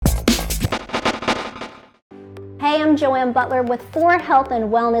Hey, I'm Joanne Butler with 4 health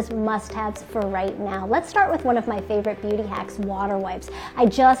and wellness must-haves for right now. Let's start with one of my favorite beauty hacks, water wipes. I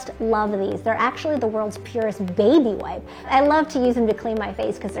just love these. They're actually the world's purest baby wipe. I love to use them to clean my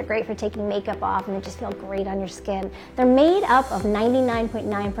face because they're great for taking makeup off and they just feel great on your skin. They're made up of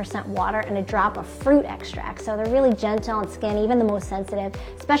 99.9% water and a drop of fruit extract, so they're really gentle on skin, even the most sensitive,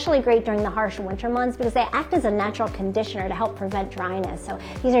 especially great during the harsh winter months because they act as a natural conditioner to help prevent dryness. So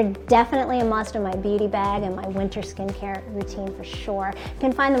these are definitely a must in my beauty bag and my winter skincare routine for sure. You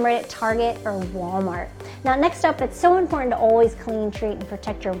can find them right at Target or Walmart. Now next up, it's so important to always clean, treat, and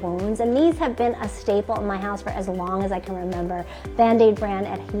protect your wounds, and these have been a staple in my house for as long as I can remember. Band-Aid brand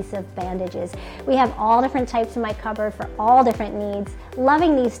adhesive bandages. We have all different types in my cupboard for all different needs.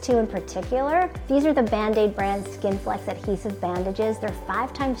 Loving these two in particular. These are the Band-Aid brand Skin Flex adhesive bandages. They're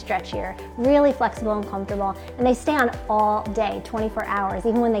 5 times stretchier, really flexible and comfortable, and they stay on all day, 24 hours,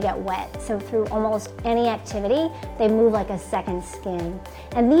 even when they get wet. So through almost any activity, they move like a second skin.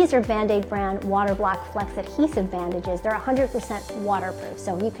 And these are Band-Aid brand Water Block Flex adhesive bandages. They're 100% waterproof,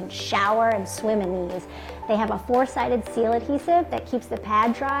 so you can shower and swim in these. They have a 4-sided seal adhesive that keeps the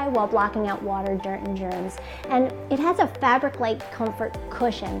pad dry while blocking out water, dirt, and germs. And it has a fabric-like comfort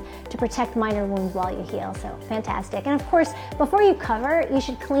cushion to protect minor wounds while you heal, so fantastic. And of course, before you cover, you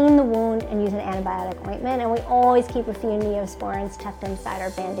should clean the wound and use an antibiotic ointment, and we always keep a few Neosporins tucked inside our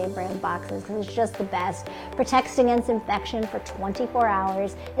Band-Aid brand boxes because it's just the best. Protects against infection for 24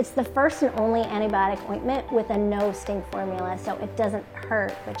 hours. It's the first and only antibiotic ointment with a no-sting formula, so it doesn't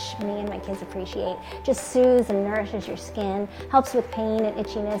hurt, which me and my kids appreciate. Just soothes and nourishes your skin, helps with pain and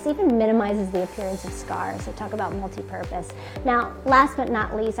itchiness, even minimizes the appearance of scars, so talk about multi-purpose. Now, last but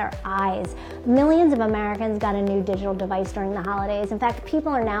not least, our eyes. Millions of Americans got a new digital device during the holidays. In fact,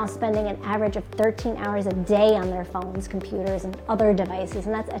 people are now spending an average of 13 hours a day on their phones, computers, and other devices,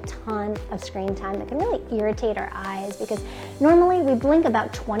 and that's a ton of screen time that can really irritate our eyes because normally we blink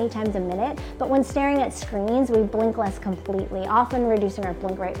about 20 times a minute, but when staring at screens, we blink less completely, often reducing our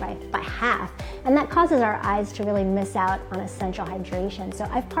blink rate by half, and that causes our eyes to really miss out on essential hydration. So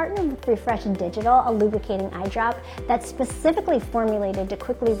I've partnered with Refresh Digital, a lubricating eye drop that's specifically formulated to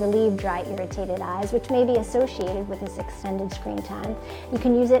quickly relieve dry, irritated eyes, which may be associated with this extended screen time. You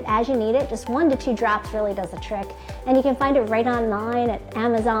can use it as you need it. Just 1 to 2 drops really does the trick. And you can find it right online at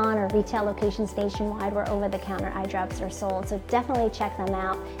Amazon or retail locations nationwide where over-the-counter eye drops are sold. So definitely check them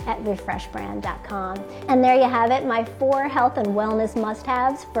out at refreshbrand.com. And there you have it, my 4 health and wellness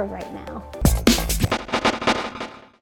must-haves for right now.